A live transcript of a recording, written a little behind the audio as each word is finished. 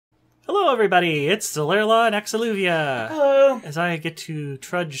Hello everybody, it's Zolaerla and Exaluvia. Hello. As I get to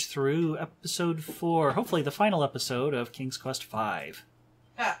trudge through episode 4, hopefully the final episode of King's Quest V.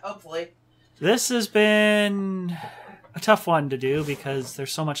 Hopefully. This has been a tough one to do because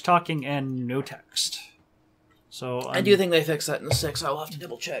there's so much talking and no text. So I do think they fixed that in the 6. I'll have to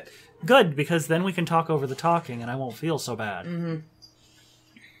double check. Good, because then we can talk over the talking and I won't feel so bad. Mm-hmm.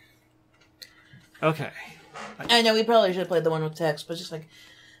 Okay. I know we probably should have played the one with text, but just like,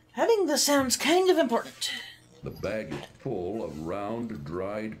 having the sounds kind of important. The bag is full of round,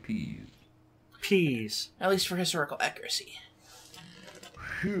 dried peas. Peas. At least for historical accuracy.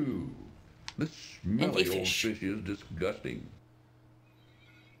 Phew. This smelly old fish. fish is disgusting.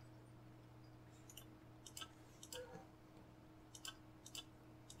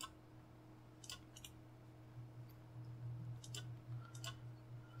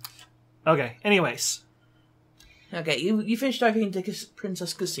 Okay, anyways. Okay, you finished talking to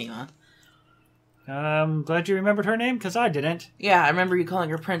Princess Kusima. I'm glad you remembered her name, because I didn't. Yeah, I remember you calling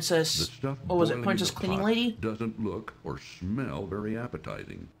her The Princess... stuff What was it, boiling in Princess the Cleaning pot Lady? doesn't look or smell very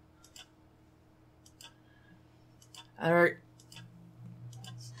appetizing. Not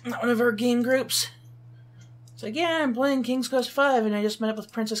one of our game groups. It's like, yeah, I'm playing King's Quest V, and I just met up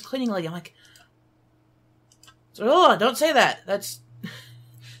with Princess Cleaning Lady. I'm like... Zolaerla, don't say that. That's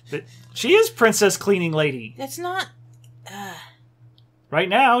She is Princess Cleaning Lady. not... Right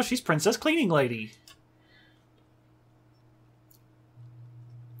now, she's Princess Cleaning Lady.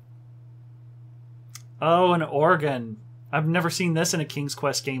 Oh, an organ. I've never seen this in a King's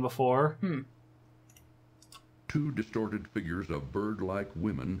Quest game before. Two distorted figures of bird-like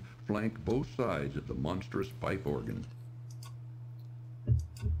women flank both sides of the monstrous pipe organ.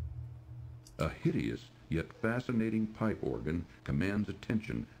 A hideous yet fascinating pipe organ commands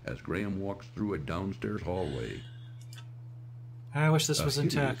attention as Graham walks through a downstairs hallway. I wish this A was in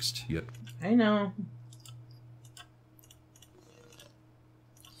hideous text. Yet I know.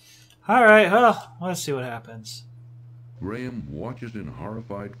 Alright, well, let's see what happens. Graham watches in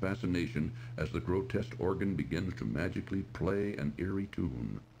horrified fascination as the grotesque organ begins to magically play an eerie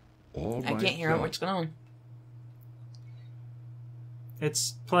tune. All I by can't hear itself. what's going on.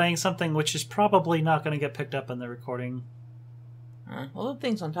 It's playing something which is probably not going to get picked up in the recording. Well, the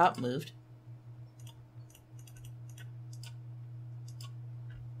things on top moved.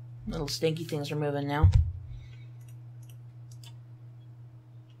 Little stinky things are moving now.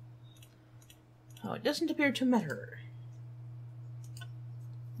 Oh, it doesn't appear to matter.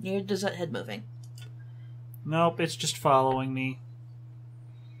 Neither does that head moving. Nope, it's just following me.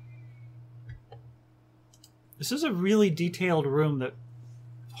 This is a really detailed room that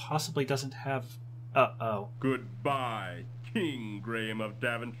possibly doesn't have... Uh-oh. Goodbye, King Graham of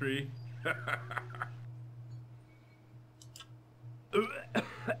Daventry.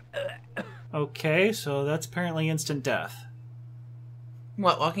 Okay, so that's apparently instant death.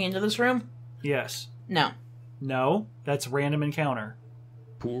 What, walking into this room? Yes. No. No, that's random encounter.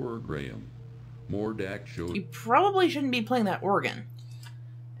 Poor Graham. Mordak showed You probably shouldn't be playing that organ.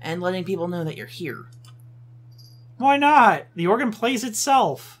 And letting people know that you're here. Why not? The organ plays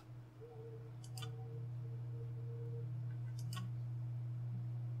itself.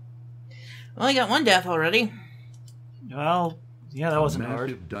 Well, I got one death already. Well, yeah, that wasn't a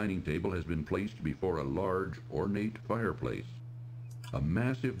hard. massive dining table has been placed before a large, ornate fireplace. A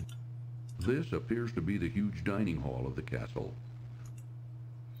massive... This appears to be the huge dining hall of the castle.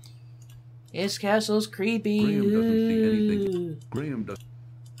 This castle's creepy. Graham doesn't see anything.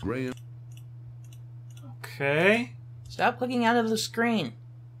 Graham... Okay. Stop clicking out of the screen.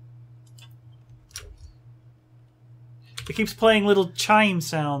 It keeps playing little chime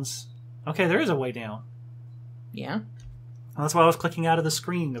sounds. Okay, there is a way down. Yeah? Well, that's why I was clicking out of the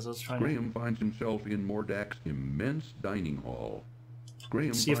screen, because I was trying Graham finds himself in Mordak's immense dining hall.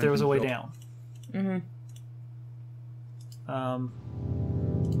 Graham to see if there was a way finds down. Mm-hmm.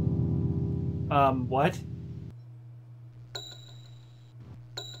 What?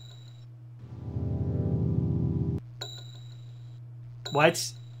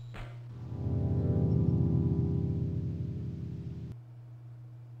 What?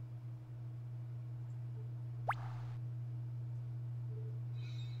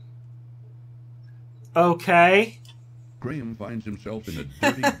 Okay. Graham finds himself in a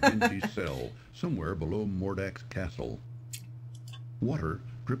dirty, dingy cell somewhere below Mordak's castle. Water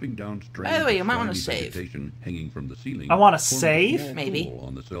dripping down strands By the way, you of might wanna slimy save. vegetation hanging from the ceiling. I wanna forms a save? small Maybe. pool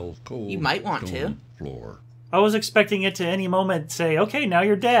on the cell's cold You might want stone to. floor. I was expecting it to any moment say, okay, now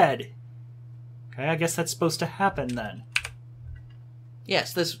you're dead. Okay, I guess that's supposed to happen then.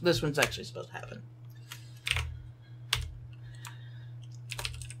 Yes, this one's actually supposed to happen.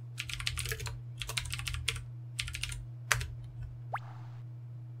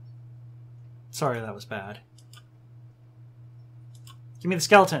 Sorry, that was bad. Give me the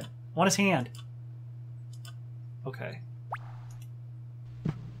skeleton. I want his hand. Okay.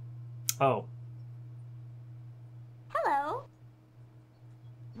 Oh. Hello.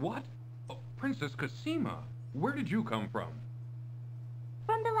 What? Oh, Princess Cosima, where did you come from?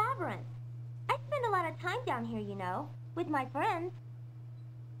 From the labyrinth. I spend a lot of time down here, you know, with my friends.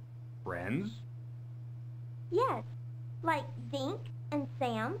 Friends? Yes, like Zink and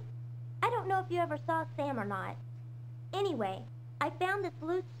Sam. I don't know if you ever saw Sam or not. Anyway, I found this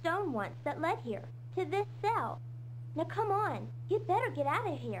loose stone once that led here, to this cell. Now come on, you'd better get out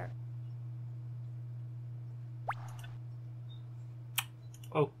of here.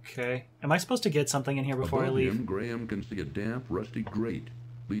 Okay. Am I supposed to get something in here before I Above leave? him, Graham can see a damp, rusty grate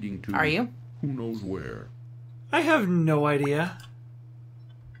leading to Are you? who knows where. I have no idea.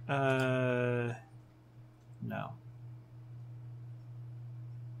 No.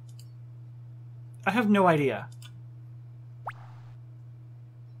 I have no idea.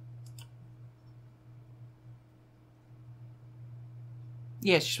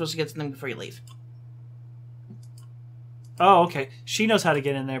 Yes, you're supposed to get something before you leave. Oh, okay. She knows how to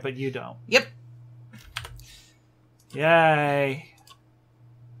get in there, but you don't. Yep. Yay.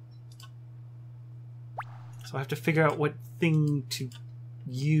 So I have to figure out what thing to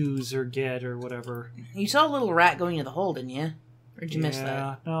use or get or whatever. You saw a little rat going into the hole, didn't you? Or did you miss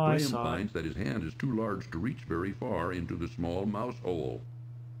that? No, I Graham saw it. finds that his hand is too large to reach very far into the small mouse hole.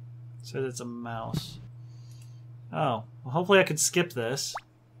 Says it's a mouse. Oh, well, hopefully I could skip this.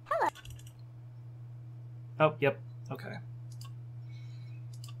 Hello. Oh, yep. Okay.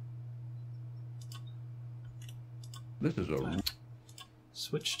 This is a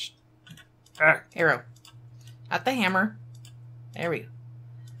Switched. Ah. Arrow. Not the hammer. There we go.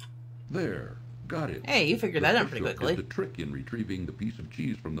 there. Got it. Hey, you figured that out pretty Push-up quickly. is the trick in retrieving the piece of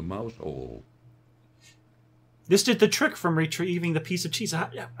cheese from the mouse hole. This did the trick from retrieving the piece of cheese. I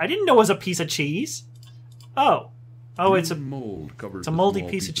didn't know it was a piece of cheese. Oh. Oh, it's a mold covers it's a the moldy small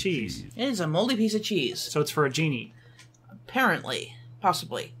piece of cheese. It is a moldy piece of cheese. So it's for a genie. Apparently.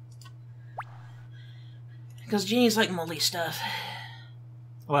 Possibly. Because genies like moldy stuff.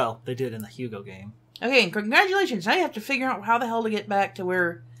 Well, they did in the Hugo game. Okay, and congratulations. Now you have to figure out how the hell to get back to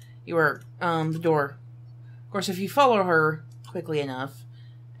where you were, the door. Of course, if you follow her quickly enough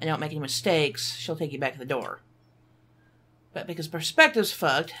and don't make any mistakes, she'll take you back to the door. But because perspective's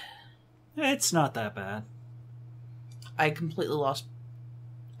fucked, It's not that bad. I completely lost...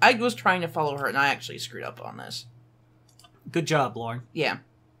 I was trying to follow her, and I actually screwed up on this. Good job, Lauren. Yeah.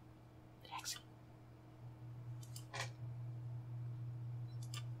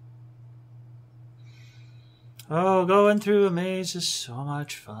 Oh, going through a maze is so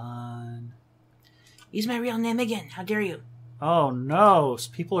much fun. Use my real name again. How dare you? Oh no,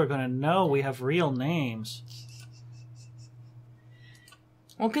 people are going to know we have real names.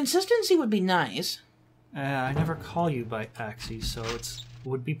 Well, consistency would be nice. I never call you by Axie, so it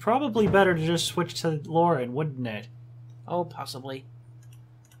would be probably better to just switch to Lauren, wouldn't it? Oh, possibly.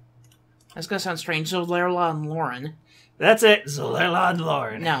 That's gonna sound strange. Zolaerla and Lauren. That's it, Zolaerla and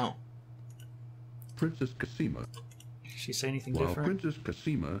Lauren. No. Princess Cosima. Did she say anything While different? Princess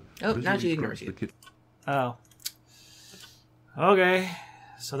Cosima Oh, now busily she ignores scrubs you. the kitchen. Oh. Okay.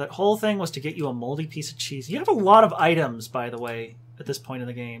 So that whole thing was to get you a moldy piece of cheese. You have a lot of items, by the way, at this point in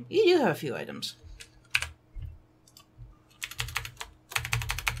the game. You do have a few items.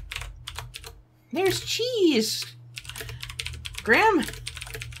 There's cheese! Graham?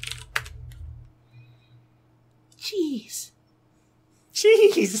 Cheese.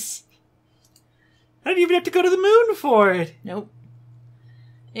 Cheese! I didn't even have to go to the moon for it. Nope.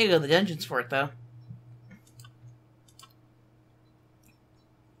 You go to the dungeons for it, though.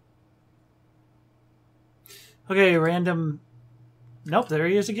 Okay, random... Nope, there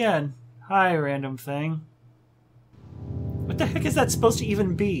he is again. Hi, random thing. What the heck is that supposed to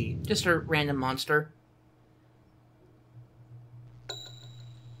even be? Just a random monster.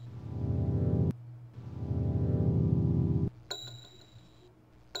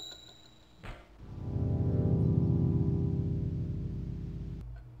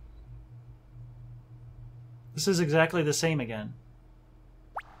 This is exactly the same again.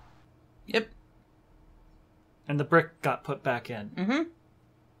 Yep. And the brick got put back in. Mm-hmm.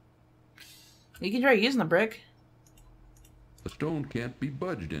 You can try using the brick. The stone can't be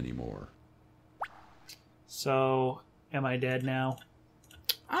budged anymore. So, am I dead now?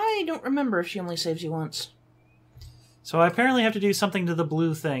 I don't remember if she only saves you once. So I apparently have to do something to the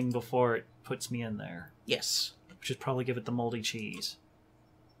blue thing before it puts me in there. Yes. Which is probably give it the moldy cheese.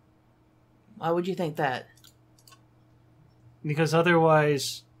 Why would you think that? Because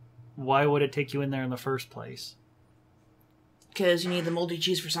otherwise, why would it take you in there in the first place? Because you need the moldy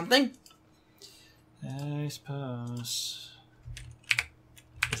cheese for something. I suppose.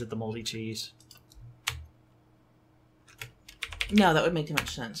 Is it the moldy cheese? No, that would make too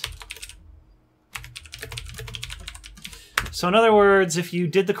much sense. So in other words, if you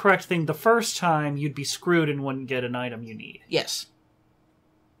did the correct thing the first time, you'd be screwed and wouldn't get an item you need. Yes.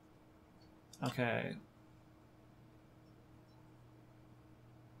 Okay.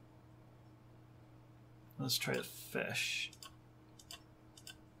 Let's try the fish.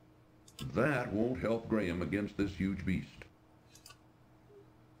 That won't help Graham against this huge beast.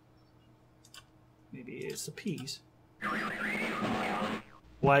 Maybe it's the peas.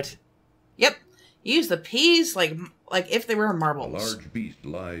 What? Yep. Use the peas like if they were A marbles. large beast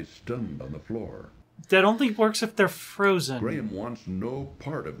lies stunned on the floor. That only works if they're frozen. Graham wants no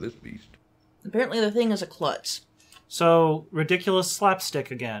part of this beast. Apparently the thing is a klutz. So, ridiculous slapstick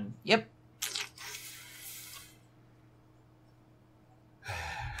again. Yep.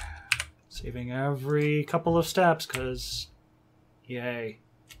 Saving every couple of steps, because... Yay.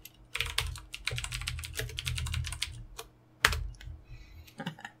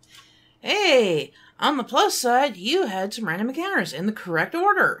 Hey, on the plus side, you had some random encounters in the correct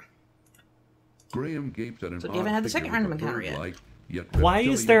order. Graham gapes at an So you haven't had the odd second figure with random a encounter yet. bird-like, yet Why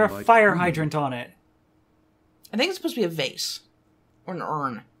is there a reptilian-like fire wings. hydrant on it? I think it's supposed to be a vase. Or an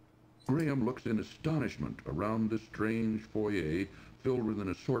urn. Graham looks in astonishment around the strange foyer filled with an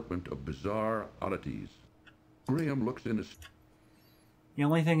assortment of bizarre oddities. Graham looks in The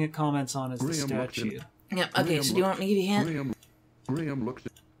only thing it comments on is the Graham looks in- statue. Yep, okay, so do you want me to give you a hint? Graham looks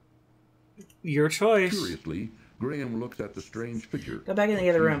Your choice. curiously. Graham looks at the strange figure. Go back in the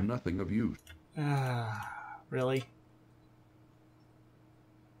other Sees room. Nothing of use. Really?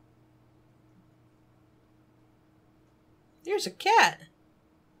 There's a cat.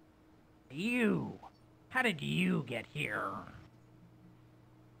 You. How did you get here?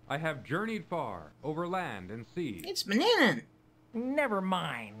 I have journeyed far, over land and sea. It's Bananan. Never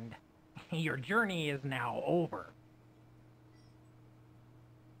mind. Your journey is now over.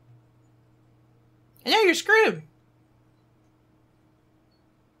 And now you're screwed.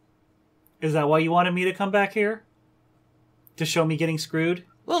 Is that why you wanted me to come back here? To show me getting screwed?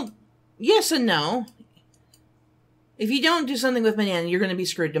 Well, yes and no. If you don't do something with Bananan, you're going to be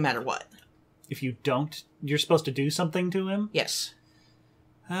screwed no matter what. If you don't, you're supposed to do something to him? Yes.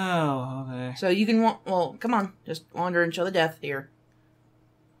 Oh, okay. So you can, well, come on. Just wander and show the death here.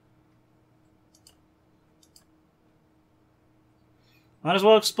 Might as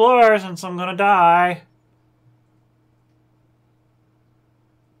well explore since I'm gonna die.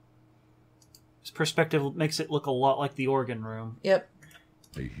 This perspective makes it look a lot like the organ room. Yep.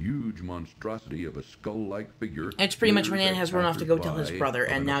 A huge monstrosity of a skull-like figure. It's pretty much rears Bananan a has run off to go tell his passerby brother,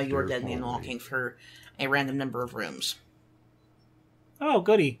 on and an now you are upstairs dead and hallway. unlocking for a random number of rooms. Oh,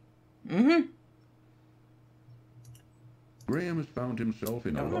 goody. Mm-hmm. Graham has found himself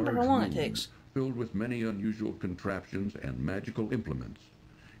in I a don't large remember how long it room takes. filled with many unusual contraptions and magical implements.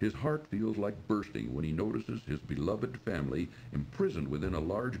 His heart feels like bursting when he notices his beloved family imprisoned within a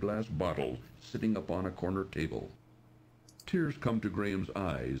large glass bottle sitting upon a corner table. Tears come to Graham's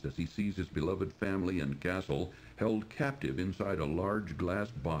eyes as he sees his beloved family and castle held captive inside a large glass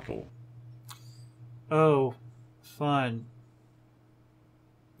bottle. Oh, fun.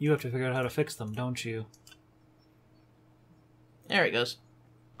 You have to figure out how to fix them, don't you? There it goes.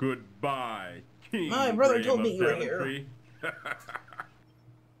 Goodbye, King My brother Graham told of me you were here. Daventry.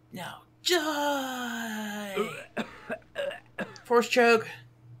 Now, die! Force choke.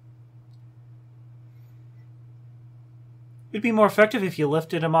 It'd be more effective if you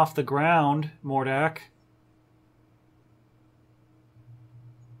lifted him off the ground, Mordak.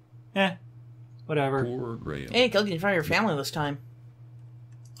 Whatever. Poor Graham. Hey, killed you in front of your family this time.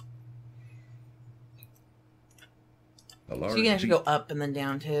 A So large you can actually beast- go up and then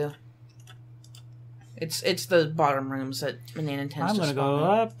down too. It's the bottom rooms that Bananan tends I'm to gonna go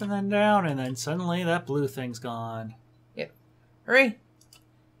spawn in. up and then down, and then suddenly that blue thing's gone. Yep. Hurry!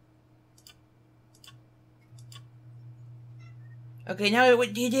 Okay, now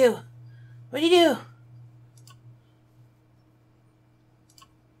what do you do? What do you do?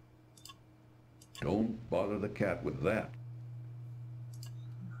 Don't bother the cat with that.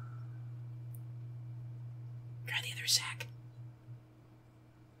 Try the other sack.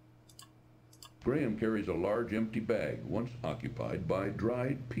 Graham carries a large empty bag once occupied by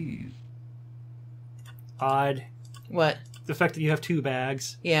dried peas. Odd. What? The fact that you have two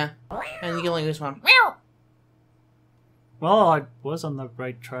bags. Yeah. And you can only use one. Well, I was on the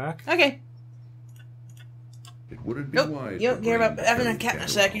right track. Okay. It wouldn't be Nope, wise. you don't for care Graham about to having carry a cat in a cat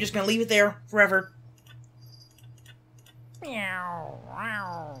sack. around. You're just gonna leave it there forever. Meow.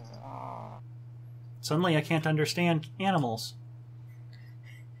 Suddenly I can't understand animals.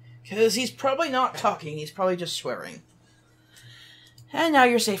 Because he's probably not talking. He's probably just swearing. And now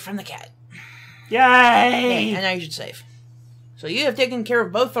you're safe from the cat. Yay! Okay, and now you should save. So you have taken care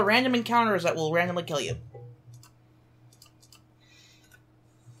of both the random encounters that will randomly kill you.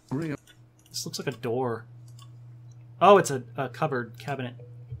 Graham This looks like a door. Oh, it's a cupboard, cabinet,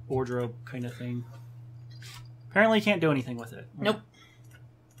 wardrobe kind of thing. Apparently you can't do anything with it. Nope.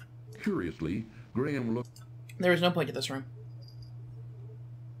 Curiously, Graham looked. There is no point to this room.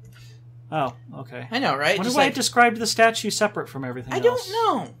 Oh, okay. I know, right? I wonder Just why like, it described the statue separate from everything I else.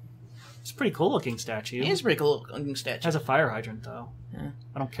 don't know. It's a pretty cool looking statue. It is a pretty cool looking It statue. has a fire hydrant, though. Yeah.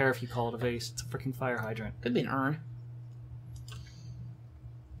 I don't care if you call it a vase. It's a freaking fire hydrant. Could be an urn.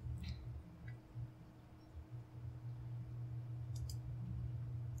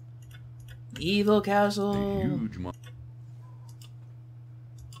 Evil A castle. huge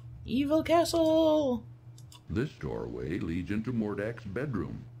Evil castle. This doorway leads into Mordak's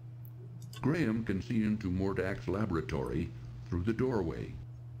bedroom. Graham can see into Mordak's laboratory through the doorway.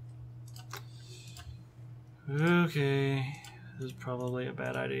 Okay. This is probably a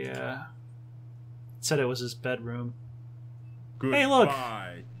bad idea. It said it was his bedroom. Hey, look!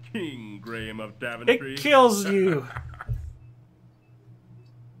 Goodbye, King Graham of Daventry. It kills you!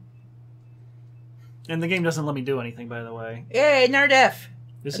 And the game doesn't let me do anything, by the way. Yay, Nardef.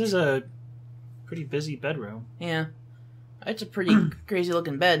 This is a pretty busy bedroom. Yeah. It's a pretty crazy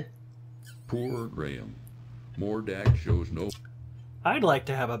looking bed. Poor Graham. Mordak shows no. I'd like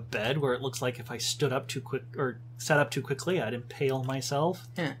to have a bed where it looks like if I stood up too quick or sat up too quickly, I'd impale myself.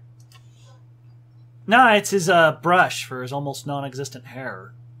 Yeah. Nah, it's his brush for his almost non-existent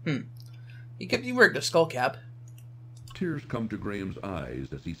hair. He worked a skull cap. Tears come to Graham's eyes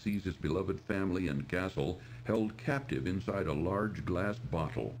as he sees his beloved family and castle held captive inside a large glass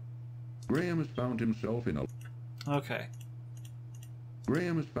bottle. Graham has found himself in a. Okay.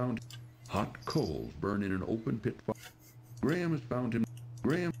 Graham has found hot coals burn in an open pit fire. Graham has found him.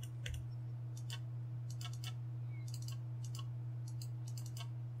 Graham.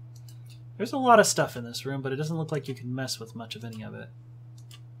 There's a lot of stuff in this room, but it doesn't look like you can mess with much of any of it.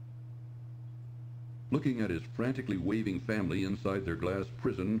 Looking at his frantically waving family inside their glass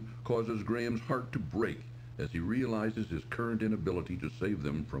prison causes Graham's heart to break as he realizes his current inability to save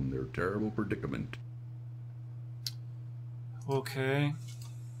them from their terrible predicament. Okay.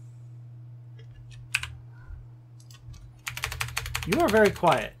 You are very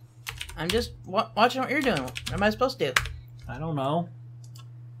quiet. I'm just watching what you're doing. What am I supposed to do? I don't know.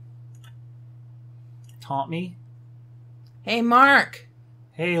 Taunt me? Hey, Mark.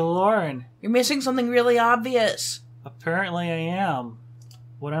 Hey, Lauren. You're missing something really obvious. Apparently I am.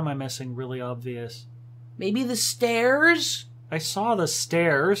 What am I missing really obvious? Maybe the stairs? I saw the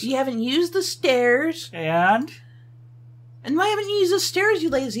stairs. You haven't used the stairs. And? And why haven't you used the stairs, you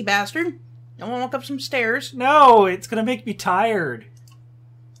lazy bastard? Don't want to walk up some stairs. No, it's gonna make me tired.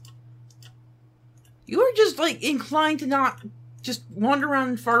 You are just, like, inclined to not just wander around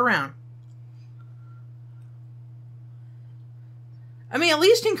and fart around. I mean, at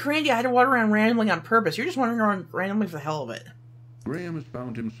least in Crandy, I had to wander around randomly on purpose. You're just wandering around randomly for the hell of it. Graham has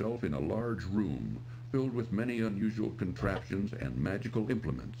found himself in a large room filled with many unusual contraptions and magical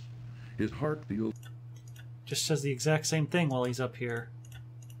implements. His heart feels. Just says the exact same thing while he's up here.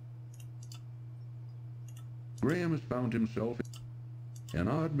 Graham has found himself in an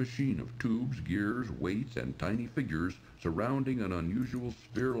odd machine of tubes, gears, weights, and tiny figures surrounding an unusual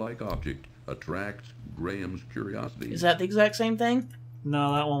sphere-like object attracts Graham's curiosity. Is that the exact same thing?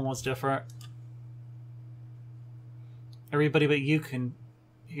 No, that one was different. Everybody but you can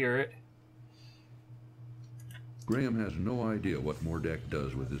hear it. Graham has no idea what Mordak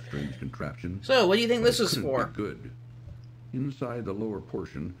does with his strange contraption. So, what do you think but this it is couldn't for? be good. Inside the lower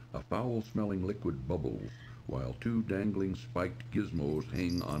portion, a foul-smelling liquid bubbles, while two dangling spiked gizmos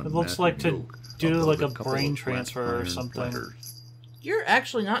hang on a It looks massive like to yoke do above like a couple brain of flat transfer or iron something. platters. You're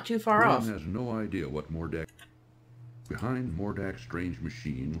actually not too far Graham off. has no idea what Mordak. Behind Mordak's strange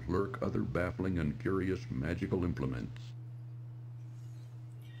machine lurk other baffling and curious magical implements.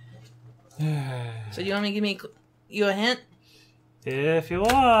 So, do you want me to give you a hint? If you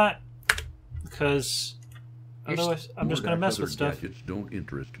want. Because You're otherwise I'm just going to Mordak's mess other with stuff. gadgets don't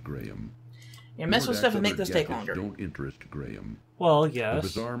interest Graham. You mess with Mordak's stuff and make other this take gadgets longer. Don't interest Graham. Well, The yes.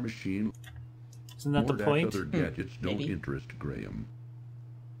 bizarre machine. Isn't that the Mordak's point? other gadgets don't maybe. interest Graham.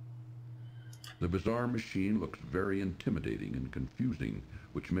 The bizarre machine looks very intimidating and confusing,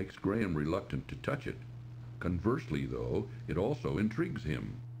 which makes Graham reluctant to touch it. Conversely, though, it also intrigues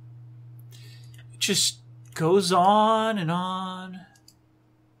him. It just goes on and on.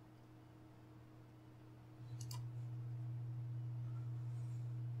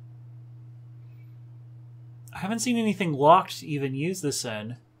 I haven't seen anything locked to even use this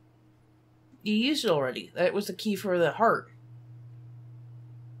in. You used it already. That was the key for the heart.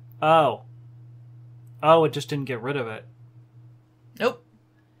 Oh. Oh, it just didn't get rid of it. Nope.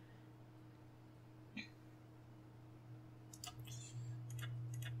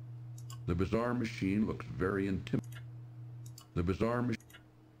 The bizarre machine looks very intimidating. The bizarre machine...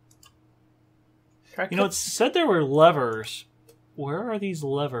 You know, it said there were levers. Where are these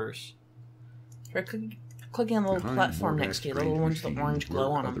levers? Try clicking on the little platform next to you, the little ones with the orange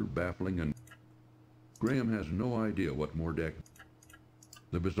glow on them. Baffling and... Graham has no idea what Mordek...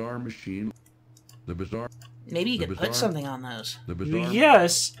 The bizarre machine... The bizarre... Maybe you could put something on those. The bizarre...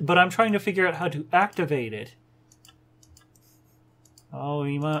 Yes, but I'm trying to figure out how to activate it. Oh,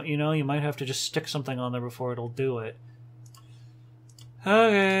 you might have to just stick something on there before it'll do it.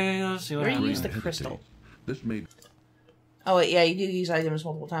 Okay, let's see what Where do you happens. use the crystal? This may... Oh wait, yeah, you do use items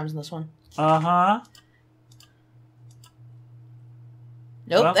multiple times in this one. Uh-huh.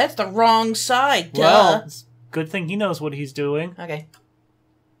 Nope, Well- that's the wrong side. Duh. Well, it's good thing he knows what he's doing. Okay.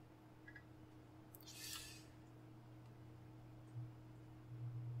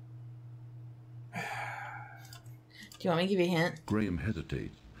 Do you want me to give you a hint? Graham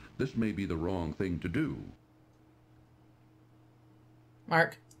hesitates. This may be the wrong thing to do.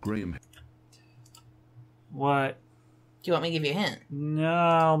 Mark, Graham... What? do you want me to give you a hint?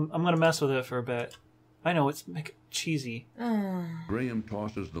 No, I'm gonna mess with it for a bit. I know, it's make it cheesy. Graham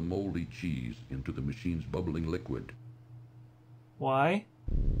tosses the moldy cheese into the machine's bubbling liquid. Why?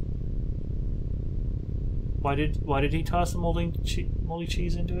 Why did he toss the moldy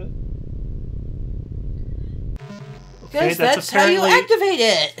cheese into it? Because that's how you activate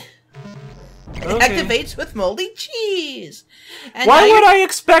it. It Okay. activates with moldy cheese. And Why now would I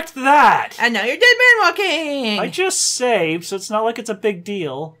expect that? And now you're dead man walking. I just saved, so it's not like it's a big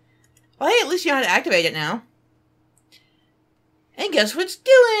deal. Well, hey, at least you know how to activate it now. And guess what it's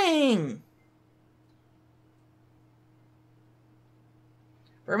doing?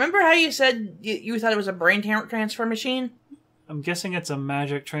 Remember how you said you thought it was a brain transfer machine? I'm guessing it's a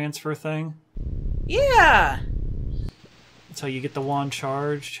magic transfer thing. Yeah. That's how you get the wand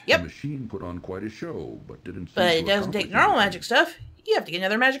charged. Yep. The machine put on quite a show, but didn't seem But to it doesn't take accomplish normal anything. magic stuff. You have to get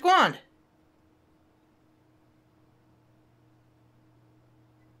another magic wand.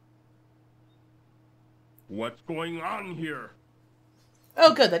 What's going on here?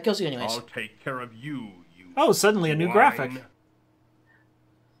 Oh, good. That kills you anyways. I'll take care of you, you Oh, suddenly a new swine. graphic.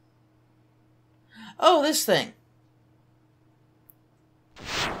 Oh, this thing.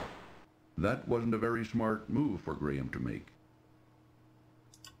 That wasn't a very smart move for Graham to make.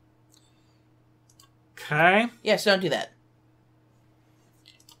 Okay. Yes, don't do that.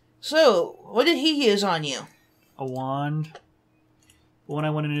 So, what did he use on you? A wand. But when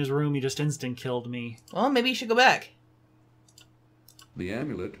I went in his room, he just instant killed me. Well, maybe you should go back. The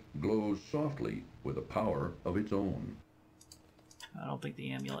amulet glows softly with a power of its own. I don't think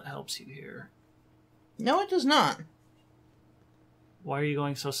the amulet helps you here. No, it does not. Why are you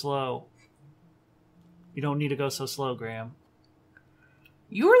going so slow? You don't need to go so slow, Graham.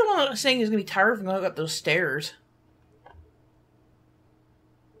 You were the one that was saying he was going to be tired from going up those stairs.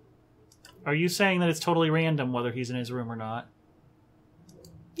 Are you saying that it's totally random whether he's in his room or not?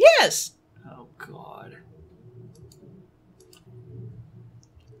 Yes! Oh, God.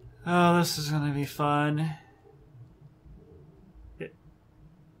 Oh, this is going to be fun.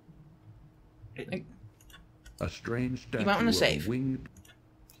 A strange statue might wanna of save. a winged...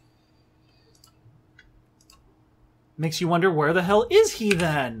 Makes you wonder, where the hell is he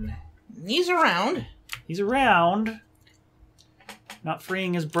then? He's around. He's around. Not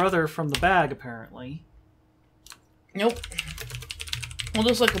freeing his brother from the bag, apparently. Nope. Well,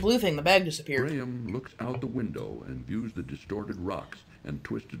 just like the blue thing, the bag disappeared. Graham looks out the window and views the distorted rocks and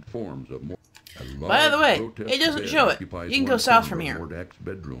twisted forms of... By the way, it doesn't show it. You can go south from here. Mordek's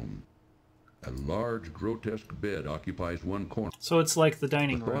bedroom. A large, grotesque bed occupies one corner. So it's like the The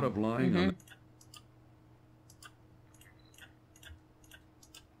dining thought room. of lying on...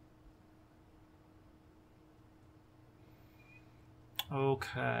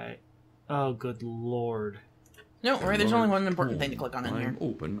 Okay. Oh, good lord. Don't worry, there's only one important thing to click on in here. Lying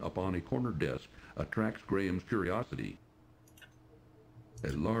open upon a corner desk attracts Graham's curiosity. A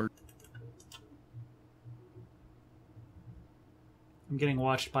large... I'm getting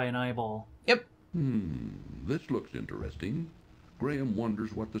watched by an eyeball. Yep. This looks interesting. Graham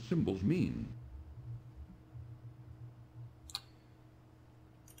wonders what the symbols mean.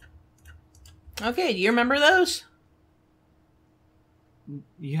 Okay, do you remember those?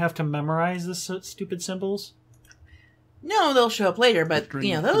 You have to memorize the stupid symbols? No, they'll show up later, but, The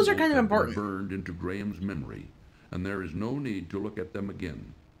you know, strange those are symbols kind of have been important. burned into Graham's memory, and there is no need to look at them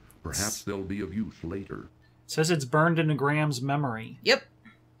again. Perhaps they'll be of use later. It says it's burned into Graham's memory, Yep.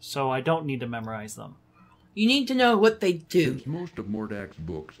 so I don't need to memorize them. You need to know what they do. Since most of Mordak's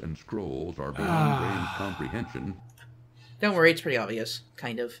books and scrolls are beyond Graham's comprehension, Don't worry, it's pretty obvious.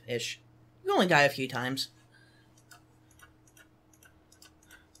 Kind of, ish. You only die a few times.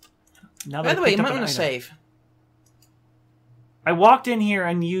 Now By that the I way, you picked might up an want to item. save. I walked in here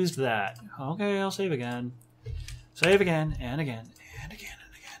and used that. Okay, I'll save again. Save again, and again, and again,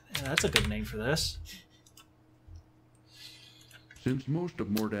 and again. That's a good name for this. since most of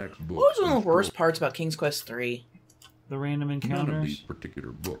Mordak's books What was one of and the worst scrolls- parts about King's Quest 3? The random None of encounters. these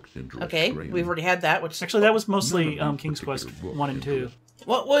particular books interest Okay, Graham. we've already had that. What's Actually, that was None mostly of these King's Quest particular books 1 and 2. interest-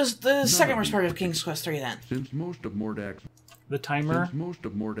 What was the second of worst these part of particular- King's Quest 3 then? Since most of Mordak's The timer. Since most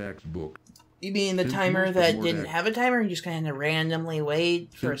of Mordak's books You mean the Since timer most of that Mordak- didn't have a timer? You just kind of randomly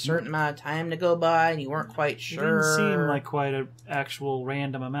wait for a Since certain amount of time to go by, and you weren't quite It sure. didn't seem like quite an actual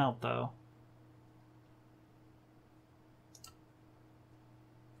random amount, though.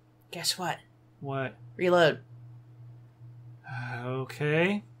 Guess what? What? Reload.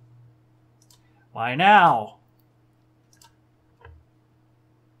 Okay. Why now?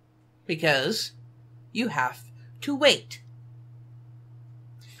 Because you have to wait.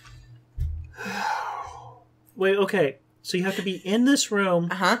 Wait, okay. So you have to be in this room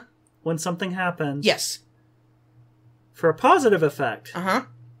Uh-huh. when something happens. Yes. For a positive effect. Uh-huh.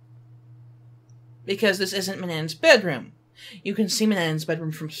 Because this isn't Manan's bedroom. You can see Manan's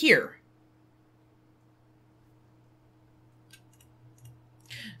bedroom from here.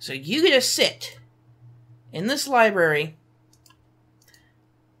 So you get to sit in this library,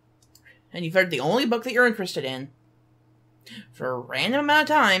 and you've read the only book that you're interested in for a random amount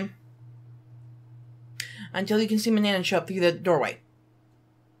of time until you can see Manan show up through the doorway.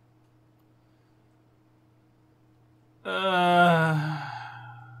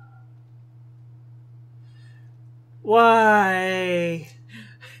 Why?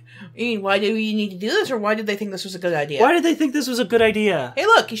 I mean, why do you need to do this, or why did they think this was a good idea? Why did they think this was a good idea? Hey,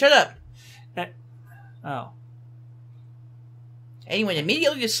 look, he shut up. Oh. And he went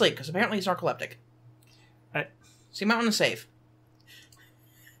immediately to sleep, because apparently he's narcoleptic. I- So you might want to save.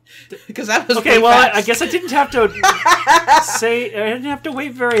 Because that was Okay, pretty well, fast. I guess I didn't have to say... I didn't have to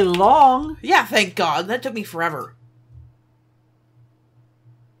wait very long. Yeah, thank God. That took me forever.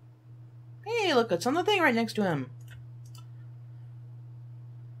 Hey, look, it's on the thing right next to him.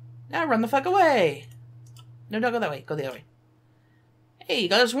 Now run the fuck away. No, don't go that way. Go the other way. Hey, you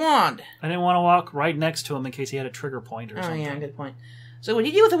got his wand. I didn't want to walk right next to him in case he had a trigger point or Oh, something. yeah, good point. So what do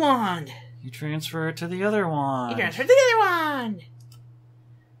you do with the wand? You transfer it to the other one. You transfer to the other wand.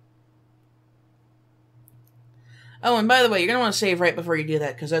 Oh, and by the way, you're going to want to save right before you do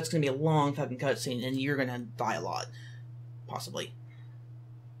that, because that's going to be a long fucking cutscene, and you're going to die a lot. Possibly.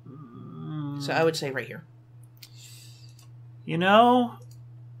 So I would save right here. You know,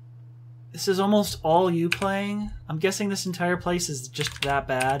 this is almost all you playing. I'm guessing this entire place is just that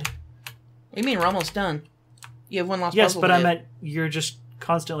bad. What do you mean? We're almost done. You have one last Yes, puzzle but to I do. meant you're just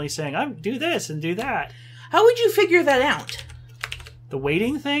constantly saying, "I do this and do that." How would you figure that out? The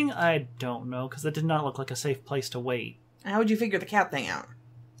waiting thing? I don't know, because that did not look like a safe place to wait. How would you figure the cat thing out?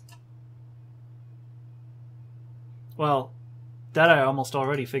 Well, that I almost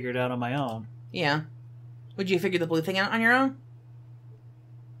already figured out on my own. Yeah. Would you figure the blue thing out on your own?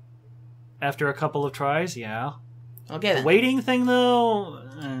 After a couple of tries, yeah. Okay The then. waiting thing, though...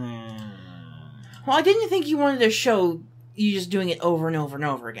 Well, I didn't think you wanted to show you just doing it over and over and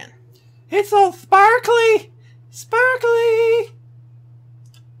over again. It's all sparkly! Sparkly!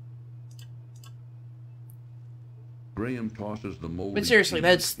 Graham tosses the mold. But seriously,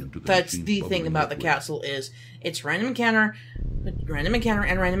 that's into the machine's thing bubbling about the liquid. capsule is it's random encounter, random encounter,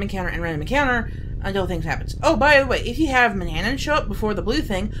 and random encounter, and random encounter until things happens. Oh, by the way, if you have Manhattan show up before the blue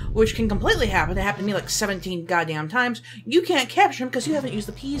thing, which can completely happen, it happened to me like 17 goddamn times, you can't capture him because you haven't used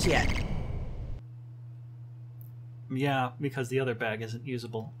the P's yet. Yeah, because the other bag isn't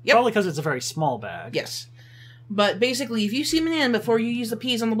usable. Yep. Probably because it's a very small bag. Yes. But basically, if you see Manhattan before you use the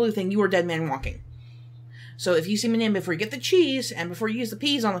P's on the blue thing, you are dead man walking. So if you see Manhattan before you get the cheese, and before you use the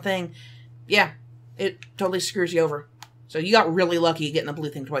P's on the thing, yeah, it totally screws you over. So you got really lucky getting the blue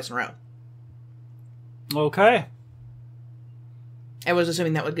thing twice in a row. Okay. I was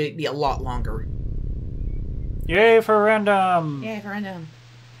assuming that would be a lot longer. Yay for random! Yeah, for random.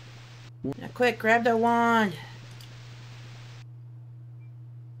 Now quick, grab the wand.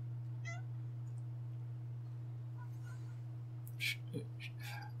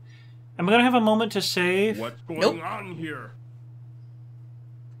 Am I gonna have a moment to save? What's going Nope. on here?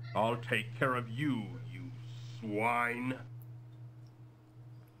 I'll take care of you, you swine.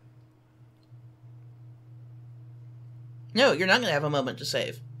 No, you're not going to have a moment to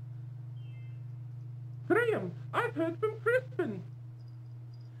save. Graham, I've heard from Crispin.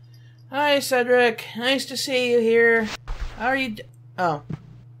 Hi, Cedric. Nice to see you here. How are you? Oh.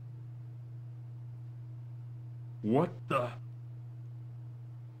 What the?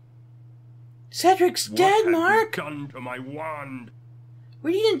 Cedric's What dead, have Mark. you done to my wand?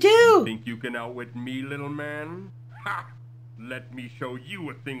 What are you gonna do? Think you can outwit me, little man? Ha! Let me show you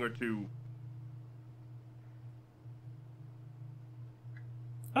a thing or two.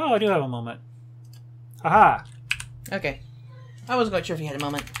 Oh, I do have a moment. Haha. Okay. I wasn't quite sure if you had a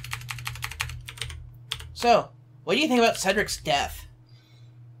moment. So, what do you think about Cedric's death?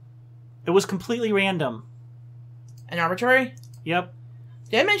 It was completely random. An arbitrary? Yep.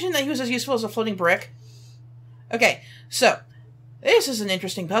 Did I mention that he was as useful as a floating brick? Okay, so, this is an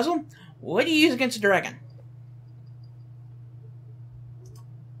interesting puzzle. What do you use against a dragon?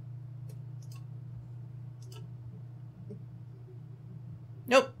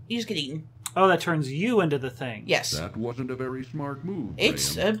 Nope, you just get eaten. Oh, that turns you into the thing. Yes. That wasn't a very smart move,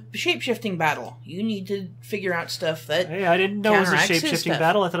 It's Graham. a shape-shifting battle. You need to figure out stuff that... Hey, I didn't know it was a counteracts his shape-shifting stuff.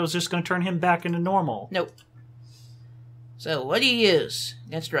 battle. I thought it was just going to turn him back into normal. Nope. So, what do you use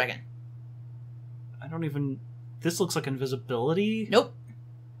against dragon? I don't even... This looks like invisibility. Nope.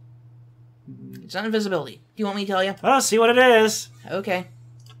 It's not invisibility. Do you want me to tell you? Oh, see what it is. Okay.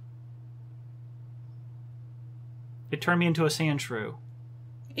 It turned me into a sand shrew.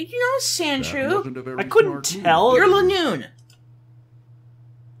 You're not a sand That shrew. wasn't a very I couldn't smart move, tell. You're Graham. Lanoon.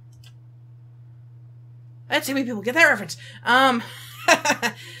 That's how many people get that reference. I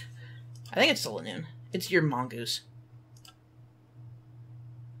think it's still Lanoon. It's your mongoose.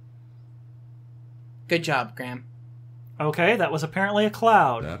 Good job, Graham. Okay, that was apparently a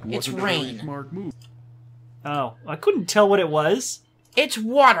cloud. That It's wasn't a rain. very smart move. Oh, I couldn't tell what it was. It's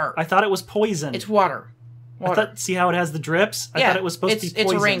water. I thought it was poison. It's water. I Water. thought, see how it has the drips? I yeah, thought it was supposed to be poison.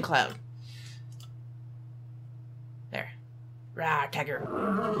 It's a rain cloud. There. Rah, tiger.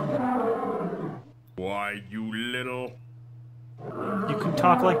 Why, you little... You can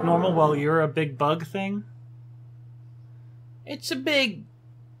talk like normal while you're a big bug thing? It's a big...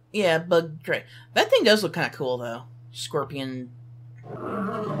 Yeah, bug tray. That thing does look kind of cool, though. Scorpion...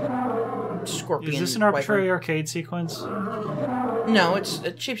 Scorpion... Is this an arbitrary wiper. arcade sequence? No, it's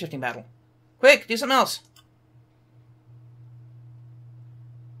a shape-shifting battle. Quick, do something else.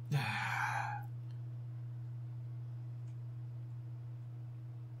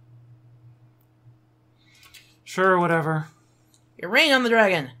 Sure, whatever. You're raining on the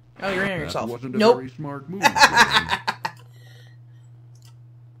dragon. Oh, you're raining on That yourself. wasn't a Nope. very smart move, Graham.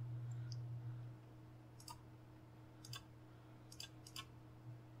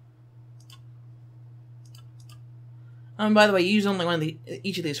 By the way, you use only one of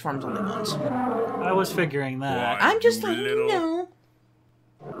each of these forms only once. I was figuring that. Why, I'm just you letting you little- know.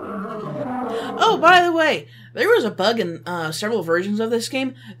 Oh, by the way, there was a bug in several versions of this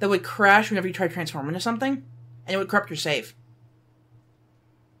game that would crash whenever you tried to transform into something, and it would corrupt your save.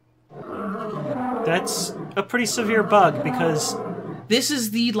 That's a pretty severe bug because This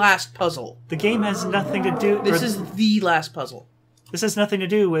is the last puzzle. the game has nothing to do. This is the last puzzle. This has nothing to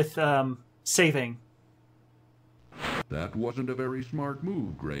do with saving. That wasn't a very smart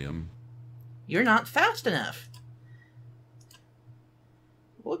move, Graham. You're not fast enough.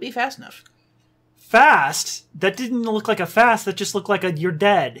 What would be fast enough? Fast? That didn't look like a fast. That just looked like a you're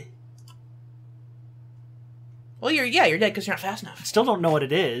dead. Well, you're dead because you're not fast enough. Still don't know what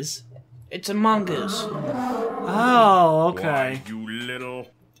it is. It's a mongoose. Oh, okay. Why, you little...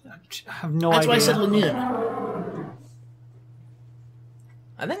 I have no That's idea. why I said Lanoon.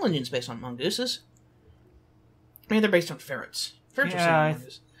 I think Lanoon's based on mongooses. Maybe they're based on ferrets. Ferrets Yeah, are I similar to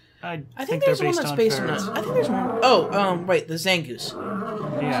mongoose. I I think there's one that's based ferrets. on. I think there's one. Oh, wait, the Zangoose.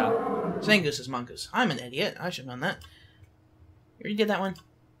 Yeah. Zangoose is mongoose. I'm an idiot. I should have known that. You already did that one.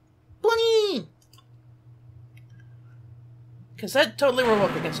 Bunny! Because that totally will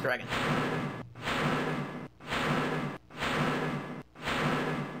work against dragon.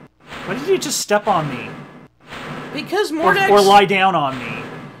 Why did you just step on me? Because Or Mordek's... lie down on me?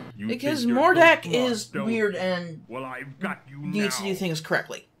 You Because think you're Mordek so smart, is don't weird you? and Well, I've got you needs to now. do things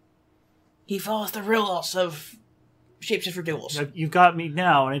correctly. He follows the rules of shapeshifter duels. You've got me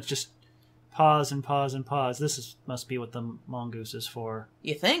now, and it's just pause and pause and pause. This must be what the mongoose is for.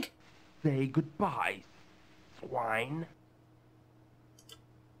 You think? Say goodbye, swine.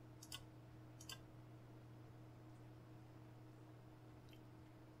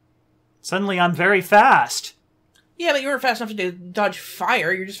 Suddenly I'm very fast. Yeah, but you weren't fast enough to dodge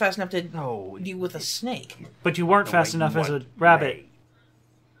fire. You're just fast enough to No, deal with a snake. But you weren't fast enough as a rabbit.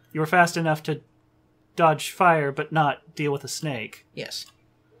 You were fast enough to dodge fire, but not deal with a snake. Yes.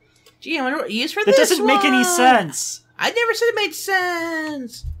 Gee, I wonder what you use for That this doesn't make any sense. I never said it made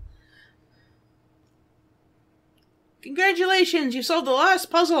sense. Congratulations, you solved the last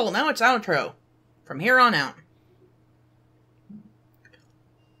puzzle. Now it's outro. From here on out.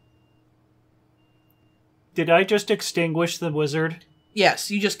 Did I just extinguish the wizard? Yes,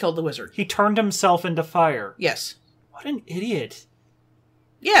 you just killed the wizard. He turned himself into fire. Yes. What an idiot.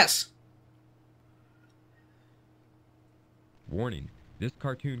 Yes. Warning. This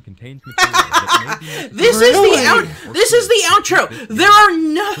cartoon contains material that may be... This is the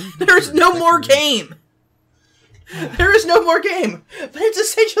outro. There's no more game. There is no more game. But it's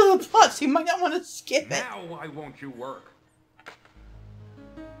essential to the plot, so you might not want to skip it. Now why won't you work?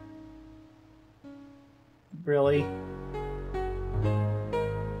 Really?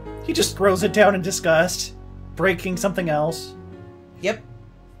 He just throws it down in disgust, breaking something else. Yep.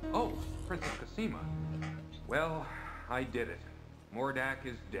 Oh, Princess Cosima. Well, I did it. Mordak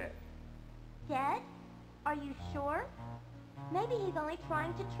is dead. Dead? Are you sure? Maybe he's only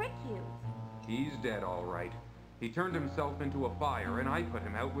trying to trick you. He's dead, all right. He turned himself into a fire, and I put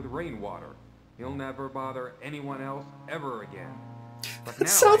him out with rainwater. He'll never bother anyone else ever again. But now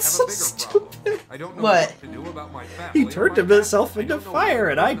sounds I have a so bigger problem. stupid. I don't know What? to do about my family. He turned or my himself family. I into don't know fire,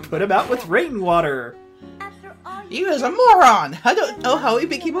 what and to I do put him out with about rainwater. After all You is a moron. I don't know how he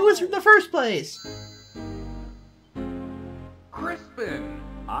became a wizard in the first place. Crispin!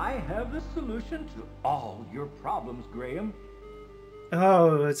 I have the solution to all your problems, Graham.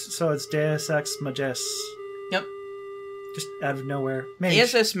 Oh, it's Deus Ex Magus. Yep. Just out of nowhere. Mage.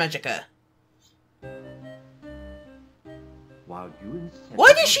 Deus Magica. While you insisted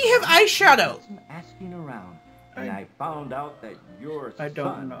Why does she have eyeshadow? some asking around, and I found out that your I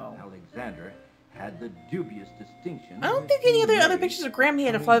don't son, know. Alexander, had the dubious distinction. I don't think any of the other pictures of Graham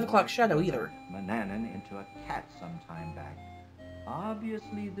had a 5 o'clock shadow either. Mananan into a cat some time back.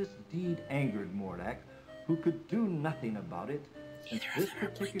 Obviously, this deed angered Mordak, who could do nothing about it, since Neither of this them are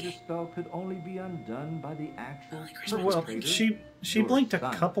particular blinking. spell could only be undone by the actual Christmas Well, perpetrator, she your blinked a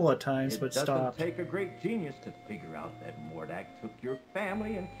son. couple of times, It but doesn't stopped. take a great genius to figure out that Mordak took your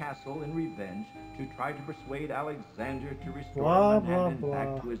family and castle in revenge to try to persuade Alexander to restore Blah, blah, Mananan blah.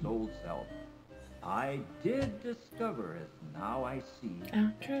 back to his old self. I did discover, as now I see,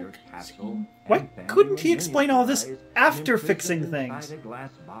 that your castle and Why family couldn't he were explain all this miniaturized after and fixing imprisoned things? inside a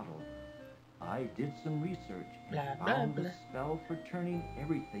glass bottle. I did some research and Blah, blah, found blah. the spell for turning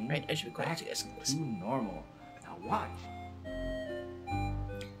everything Right, I should be quiet back so you guys can to listen. normal. Now watch.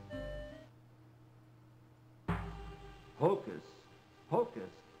 Hocus, pocus,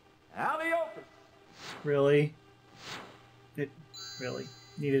 alley-ocus. Really? It really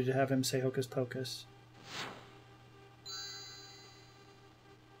needed to have him say hocus pocus.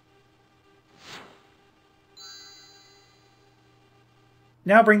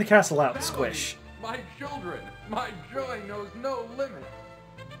 Now bring the castle out, Squish. My children! My joy knows no limit!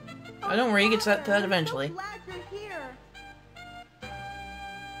 I don't worry, he gets that to that eventually. I'm glad you're here.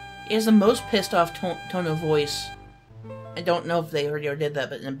 He has the most pissed off tone of voice. I don't know if they already did that,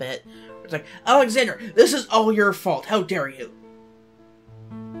 but in a bit. It's like, Alexander, this is all your fault. How dare you?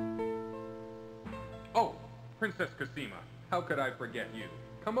 Oh, Princess Cosima, how could I forget you?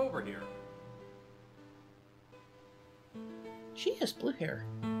 Come over here. She has blue hair.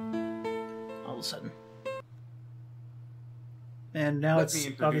 All of a sudden. And now Let it's me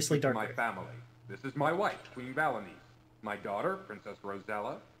introduce obviously you to dark. my family. This is my wife, Queen Valanice, my daughter, Princess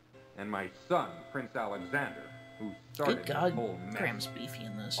Rosella, and my son, Prince Alexander, who started Good this God, whole mess. Graham's beefy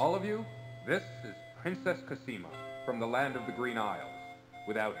in this. All of you, this is Princess Cosima from the land of the Green Isles.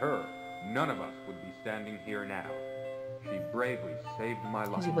 Without her, none of us would be standing here now. She bravely saved my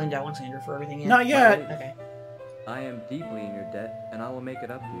life. Has he blamed Alexander for everything yet? Not yet. Okay. I am deeply in your debt, and I will make it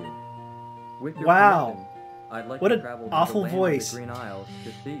up to you. With your Wow. permission, I'd like What to an travel to awful the land voice. of the Green Isles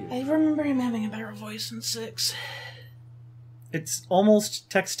to see you. I remember him having a better voice in 6. It's almost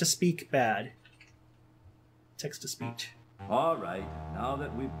text-to-speak bad. Text-to-speech. All right, now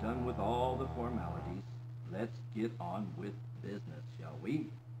that we've done with all the formalities, let's get on with business, shall we?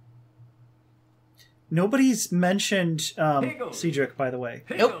 Nobody's mentioned Cedric, by the way.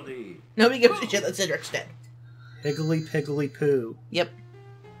 Nope. Higgledy. Nobody gives a shit that Cedric's dead. Higgly Piggly Poo. Yep.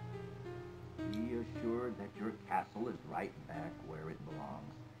 Be assured that your castle is right back where it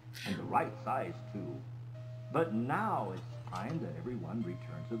belongs, and the right size too. But now it's time that everyone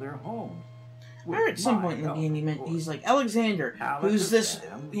return to their homes. I heard at some point in the game he meant he's like Alexander, who's this,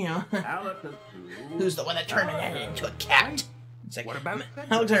 you know, who's the one that turned it into a cat. It's like, What about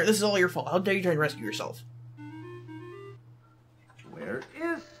Alexander, this is all your fault. How dare you try to rescue yourself? Where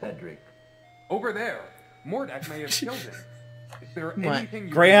is Cedric? Over there. Mordak may have killed him. Is there What? anything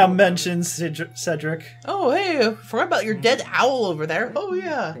you Graham know mentions Cedric. Oh, hey, forgot about your dead owl over there. Oh,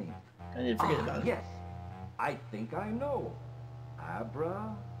 yeah. I did forget about it. Yes, I think I know.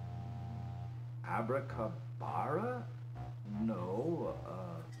 Abracabara? No,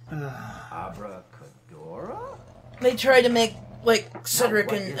 Abracadora? They tried to make, like,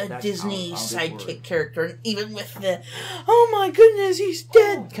 Cedric a Disney sidekick character, and even with the, oh my goodness, he's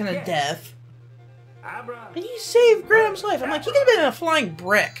dead kind of death. And he saved Graham's life. I'm like, he could have been a flying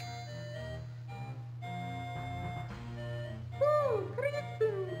brick.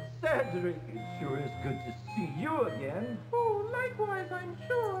 Cedric, it sure is good to see you again. Oh, likewise, I'm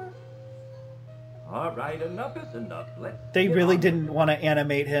sure. All right, enough is enough. Let's They get really on. didn't want to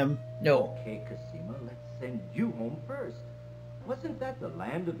animate him. No. Okay, Cosima, let's send you home first. Wasn't that the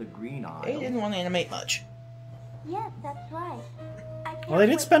land of the Green Isles? They didn't want to animate much. Yes, that's right. I can't Well, they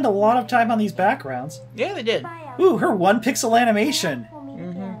did wait spend a to lot of time on these backgrounds. Yeah, they did. Bye, Ooh, her 1-pixel animation. We'll meet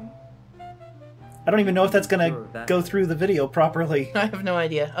again. I don't even know if that's gonna Sure, that- go through the video properly. I have no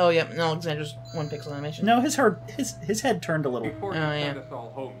idea. Oh, yeah, no, Alexander's 1-pixel animation. No, his head turned a little. Before you Oh, yeah. send us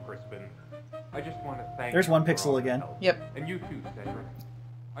all home, Crispin, I just want to thank There's you one for pixel all your again. help. Yep. And you too, Cedric.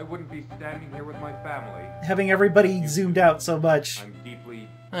 I wouldn't be standing here with my family. Having everybody zoomed out so much. I'm deeply,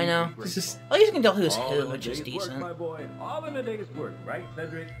 I know. deeply It's just At least you can tell who's All who, in a which is day's work, decent. my boy. All in a day's work, right,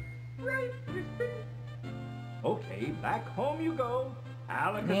 Cedric? Right, Crispin. Okay, back home you go.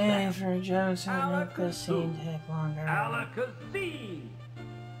 Alakazam. Yeah, for Joseph, make Alakazoo. the scene take longer. Alakazee.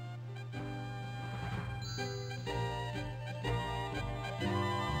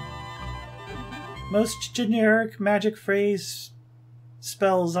 most generic magic phrase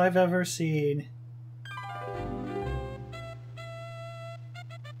spells I've ever seen.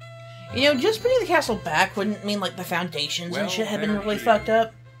 You know, just bringing the castle back wouldn't mean, like, the foundations Well, and shit had been there really she fucked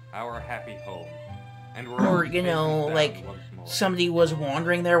up. our happy home. And we're Or, all you know, facing like, down once more. somebody was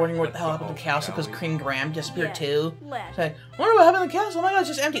wandering there wondering what the hell Let's happened to the go, castle because shall we? Cream Graham disappeared Yes, too. let's. It's like, I wonder what happened to the castle. Oh my god, it's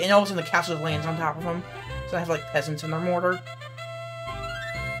just empty. And all of a sudden the castle lands on top of them. So they have, like, peasants in their mortar.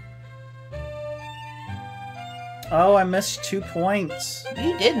 Oh, I missed 2 points.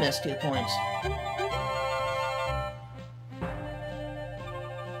 You did miss 2 points.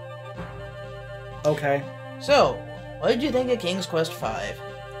 Okay. So, what did you think of King's Quest V?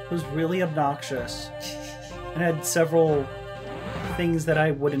 It was really obnoxious. And had several things that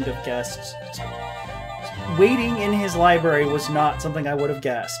I wouldn't have guessed. Waiting in his library was not something I would have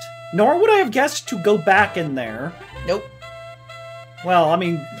guessed. Nor would I have guessed to go back in there. Nope. Well, I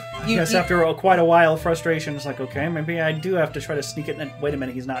mean, I You- guess you- after quite a while of frustration, it's like, okay, maybe I do have to try to sneak it in. Wait a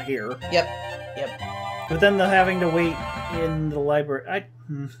minute, he's not here. Yep. Yep. But then the having to wait in the library...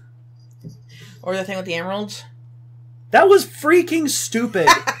 Or the thing with the emeralds? That was freaking stupid!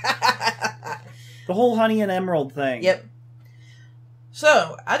 The whole honey and emerald thing. Yep.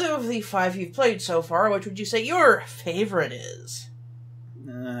 So, out of the 5 you've played so far, which would you say your favorite is?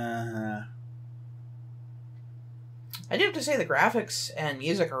 I do have to say the graphics and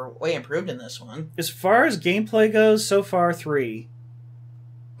music are way improved in this one. As far as gameplay goes, so far 3.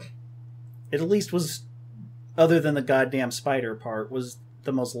 It at least was, other than the goddamn spider part, was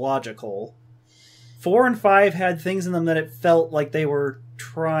the most logical. 4 and 5 had things in them that it felt like they were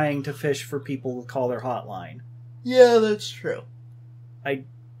trying to fish for people to call their hotline. Yeah, that's true. I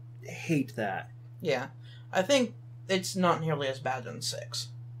hate that. Yeah. I think it's not nearly as bad than 6.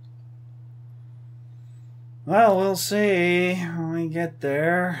 Well, we'll see when we get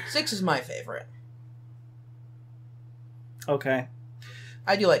there. 6 is my favorite. Okay.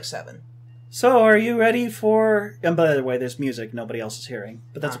 I do like 7. So, are you ready for... And by the way, there's music nobody else is hearing,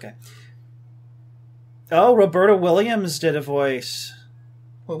 but that's okay. Oh, Roberta Williams did a voice.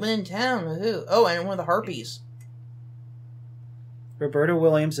 Woman in Town, who? Oh, and one of the Harpies. Roberta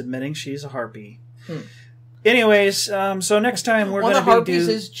Williams admitting she's a harpy. Anyways, so next time we're one going of the to Harpies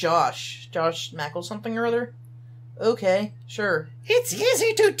do... is Josh. Josh Mackle something or other? Okay, sure. It's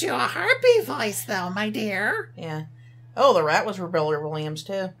easy to do a harpy voice, though, my dear. Yeah. Oh, the rat was Roberta Williams,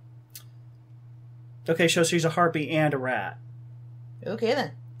 too. Okay, so she's a harpy and a rat. Okay,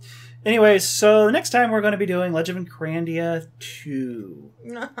 then. Anyways, so the next time we're going to be doing Legend of Encandia 2.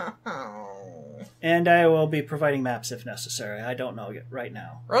 No. And I will be providing maps if necessary. I don't know yet right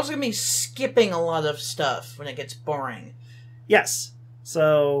now. We're also going to be skipping a lot of stuff when it gets boring. Yes.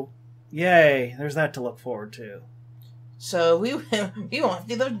 So, yay. There's that to look forward to. So we won't have to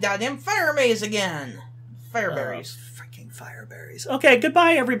do those goddamn fire maze again. Fireberries. Freaking fireberries. Okay,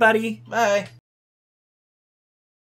 goodbye, everybody. Bye.